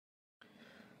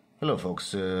Hello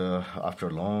folks, after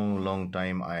a long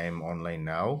time I am online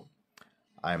now.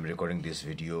 I am recording this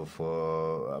video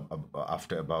for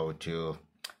after about 3-4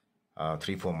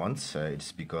 months.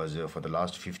 It's because for the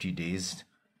last 50 days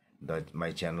that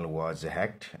my channel was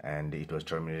hacked and it was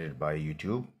terminated by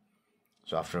YouTube.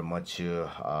 So after much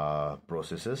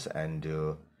processes and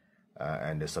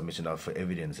the submission of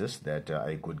evidences that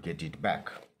I could get it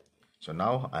back. So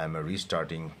now I am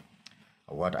restarting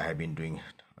what I have been doing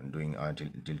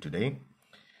till today.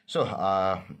 So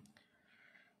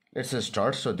let's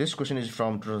start. So this question is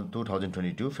from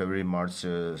 2022 February March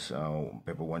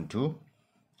paper 1-2,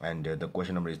 and the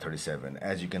question number is 37.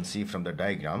 As you can see from the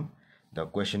diagram, the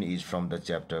question is from the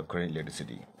chapter current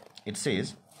electricity. It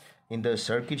says, in the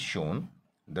circuit shown,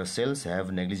 the cells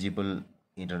have negligible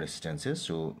internal resistances,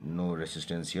 so no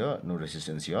resistance here, no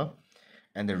resistance here,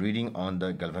 and the reading on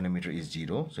the galvanometer is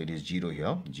 0, so it is 0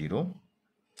 here, 0.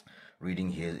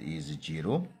 Reading here is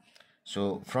 0.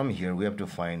 So from here we have to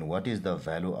find what is the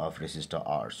value of resistor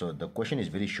R. So the question is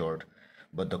very short,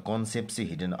 but the concepts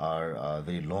hidden are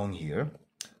very long here.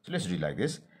 So let's do it like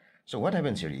this. So what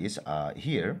happens here is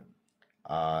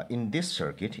in this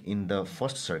circuit, in the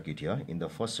first circuit here, in the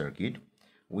first circuit,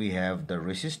 we have the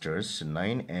resistors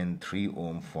 9 and 3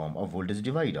 ohm form of voltage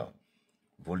divider.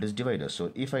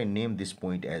 So if I name this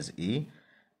point as A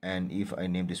and if I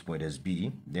name this point as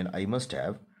B, then I must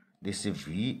have this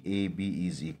VAB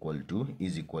is equal to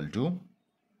the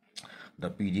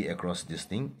PD across this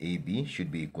thing. AB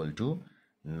should be equal to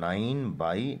 9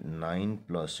 by 9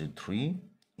 plus 3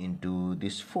 into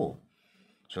this 4.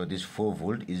 So this 4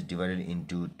 volt is divided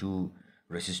into 2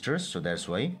 resistors, so that's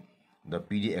why the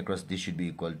PD across this should be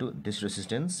equal to this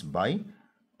resistance by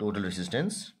total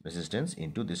resistance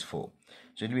into this 4.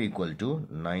 So it will be equal to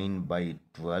 9 by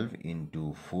 12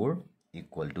 into 4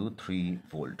 equal to 3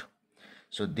 volt.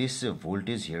 So this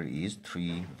voltage here is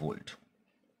 3 volt.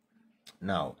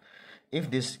 Now if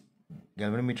this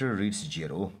galvanometer reads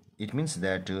 0, it means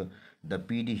that the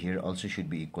PD here also should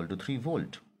be equal to 3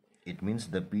 volt. It means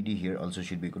the PD here also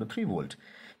should be equal to 3 volt,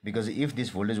 because if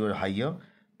this voltage were higher,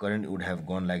 current would have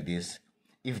gone like this.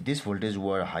 If this voltage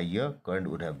were higher, current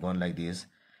would have gone like this.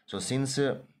 So since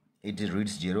it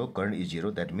reads 0, current is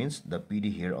 0, that means the PD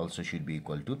here also should be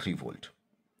equal to 3 volt.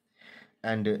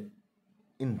 And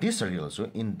in this circuit also,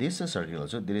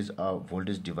 there is a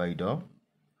voltage divider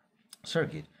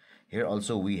circuit. Here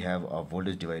also we have a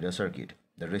voltage divider circuit.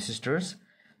 The resistors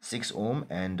 6 ohm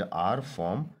and R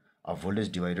form a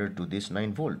voltage divider to this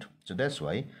 9 volt. So that's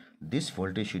why this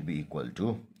voltage should be equal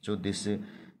to, so this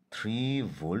 3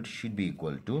 volt should be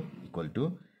equal to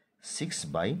 6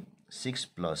 by 6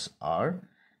 plus R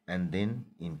and then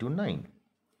into 9.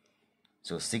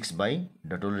 So 6 by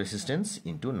the total resistance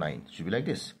into 9 should be like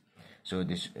this. So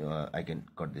this I can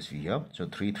cut this V here. So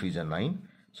 3 3s are 9.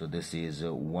 So this is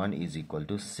 1 is equal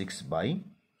to 6 by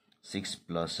 6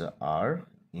 plus R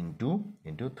into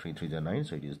 3 3s are 9.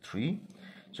 So it is 3.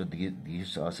 So this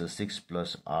gives us a 6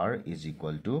 plus R is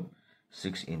equal to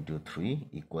 6 into 3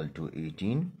 equal to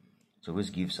 18. So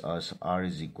which gives us R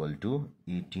is equal to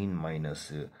 18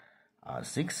 minus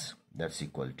 6, that's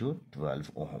equal to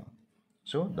 12 ohm.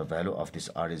 So the value of this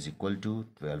R is equal to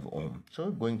 12 ohm.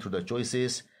 So going through the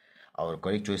choices, our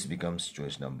correct choice becomes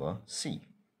choice number C.